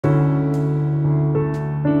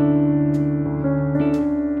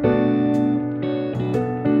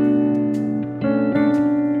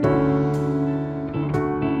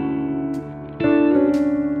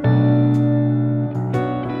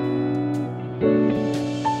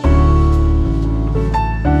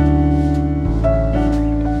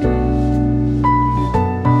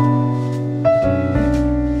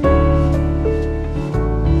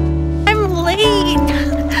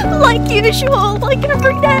casual, like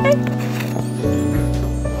every day.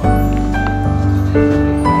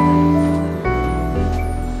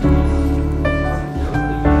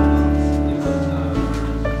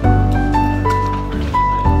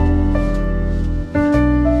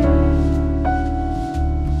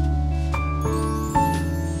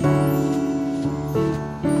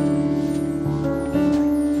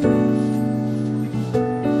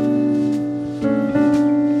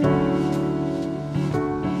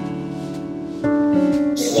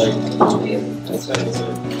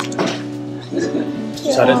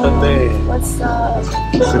 잘했던데. What's up?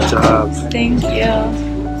 Good job. Thank you.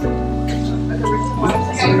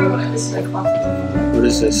 What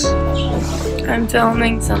is this? I'm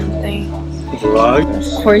filming something. Vlog?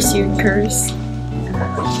 Of course you curse.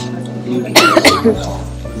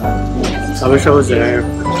 I wish I was there.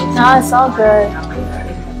 Nah, it's all good.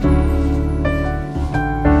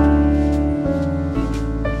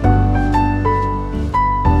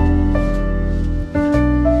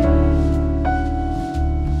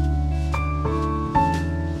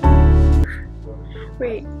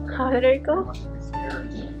 Wait, how did it go?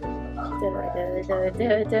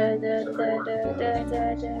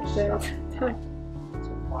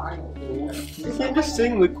 You can't just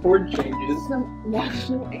sing with chord changes.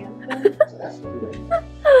 National anthem.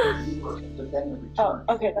 Oh,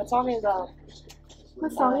 okay. That song is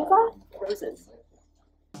what song is that? Roses.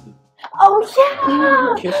 Oh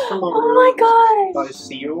yeah! Kiss from a Oh my god! by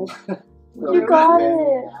Seal. You got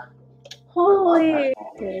it. Holy!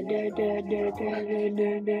 Get it?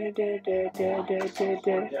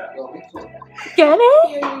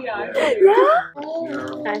 Yeah?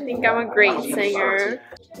 I think I'm a great singer.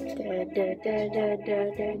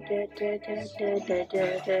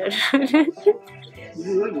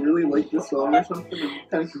 You really like this song or something? I'm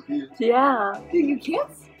kind of confused. Yeah. Dude, you can't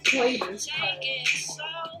play this part.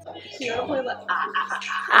 You gotta play like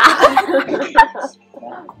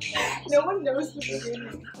No one knows the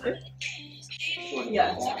beginning.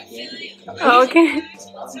 Yeah. Oh, okay.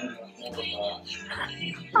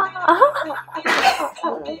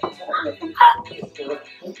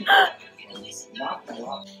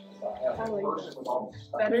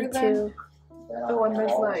 Better Me than too. the one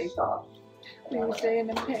that's like we were staying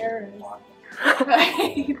in Paris. What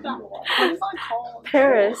is that called?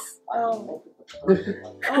 Paris. Oh.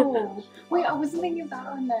 Oh. Wait, I wasn't thinking of that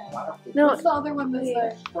one then. No. What's the other one that's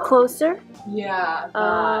like Closer? yeah. That.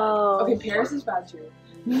 Oh. Okay, Paris is bad too.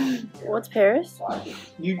 What's Paris?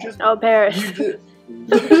 You just. Oh, Paris. You did.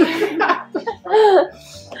 That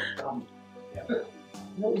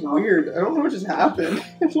was weird. I don't know what just happened.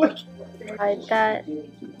 It's like. Like that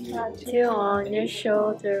tattoo on your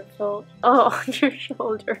shoulder. Oh, on your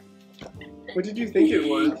shoulder. What did you think it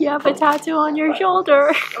was? You have a tattoo on your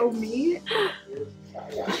shoulder. Oh, me?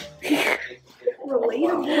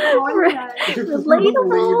 Relatable content.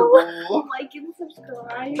 Relatable. Like and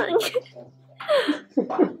subscribe.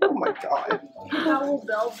 Oh my god. That will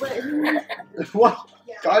bell button. What?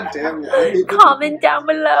 God damn it. Comment down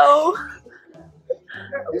below.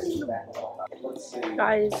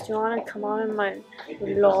 Guys, do you want to come on in my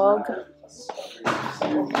vlog?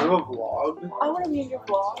 You have a vlog? I want to be in your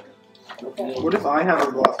vlog. What if I have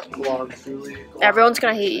a vlog, Julie? Everyone's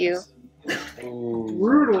gonna hate you.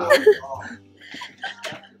 Brutal.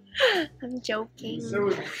 I'm joking. So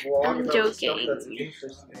vlog I'm about joking. stuff that's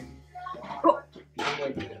interesting.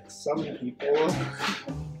 Like some people.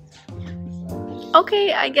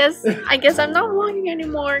 Okay, I guess I'm not vlogging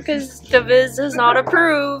anymore because the Viz does not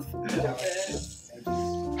approve.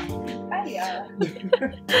 Hiya.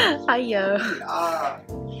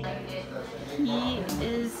 He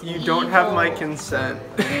is You don't have my consent.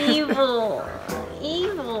 evil.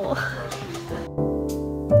 Evil.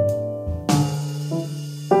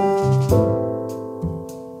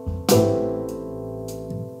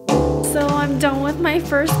 So I'm done with my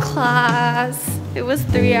first class. It was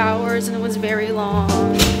 3 hours and it was very long.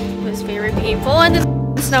 It was very painful and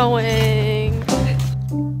it's snowing.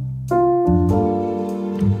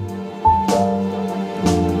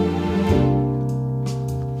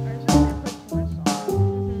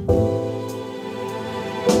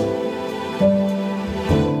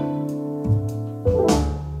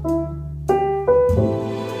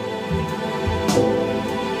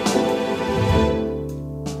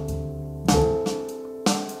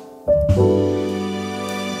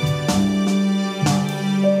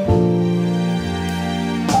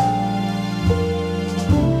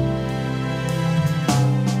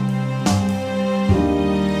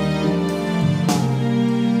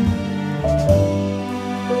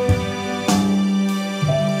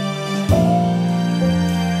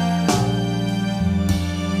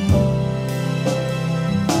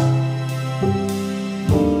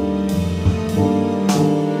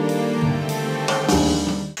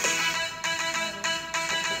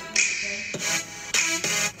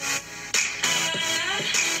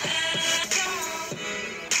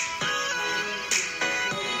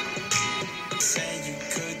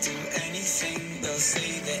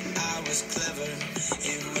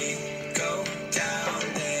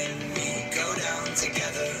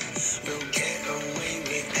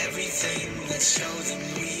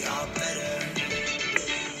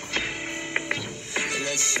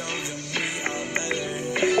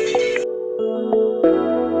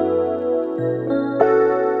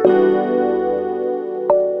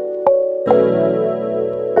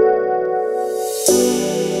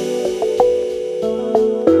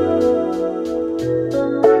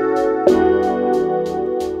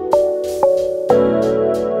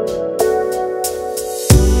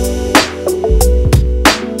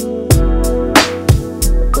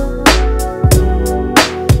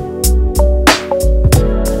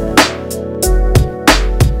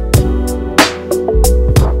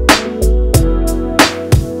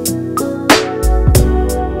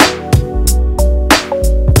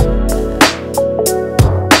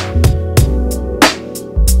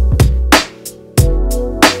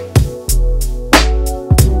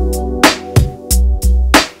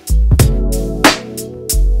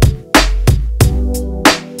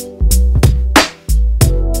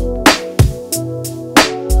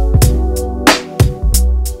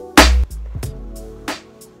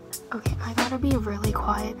 Okay, I gotta be really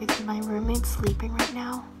quiet because my roommate's sleeping right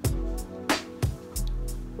now.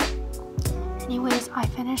 Anyways, I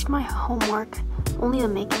finished my homework, only the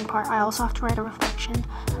making part. I also have to write a reflection,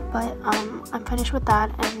 but I'm finished with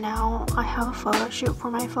that, and now I have a photo shoot for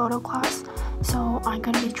my photo class, so I'm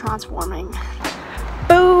gonna be transforming.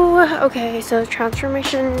 Oh, okay, so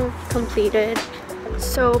transformation completed.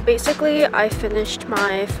 So basically, I finished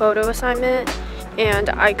my photo assignment, and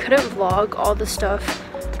I couldn't vlog all the stuff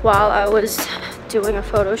while I was doing a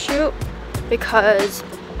photo shoot because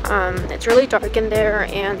it's really dark in there,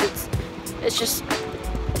 and it's just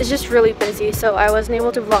really busy, so I wasn't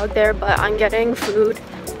able to vlog there. But I'm getting food.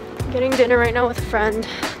 I'm getting dinner right now with a friend.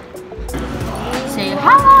 Say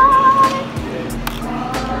hi!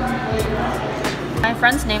 My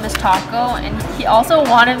friend's name is Taco, and he also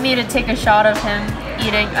wanted me to take a shot of him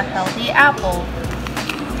eating a healthy apple.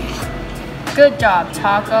 Good job,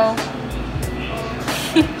 Taco.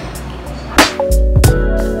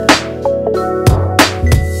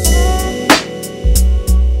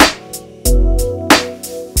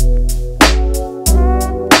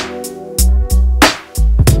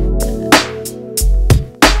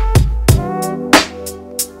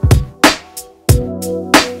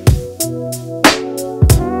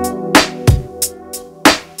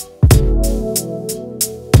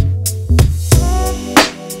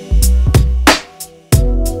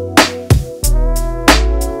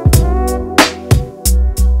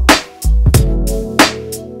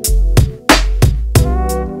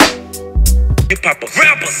 Papa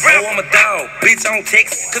rappers, oh I'm a dog, bitch on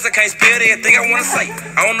text, cause I can't spell everything I wanna say.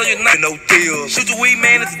 I don't know your name, no deal. Shoot your weed,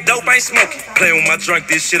 man, it's dope, I ain't smoking. Playing with my drink,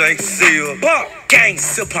 this shit ain't sealed. Gang,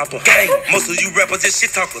 sip popper, gang. Most of you rappers just shit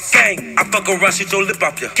talkers, gang. I fuck around, shit your lip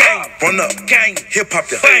off ya, gang. Run up, gang, hip hop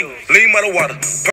ya, bang. Lean by the water.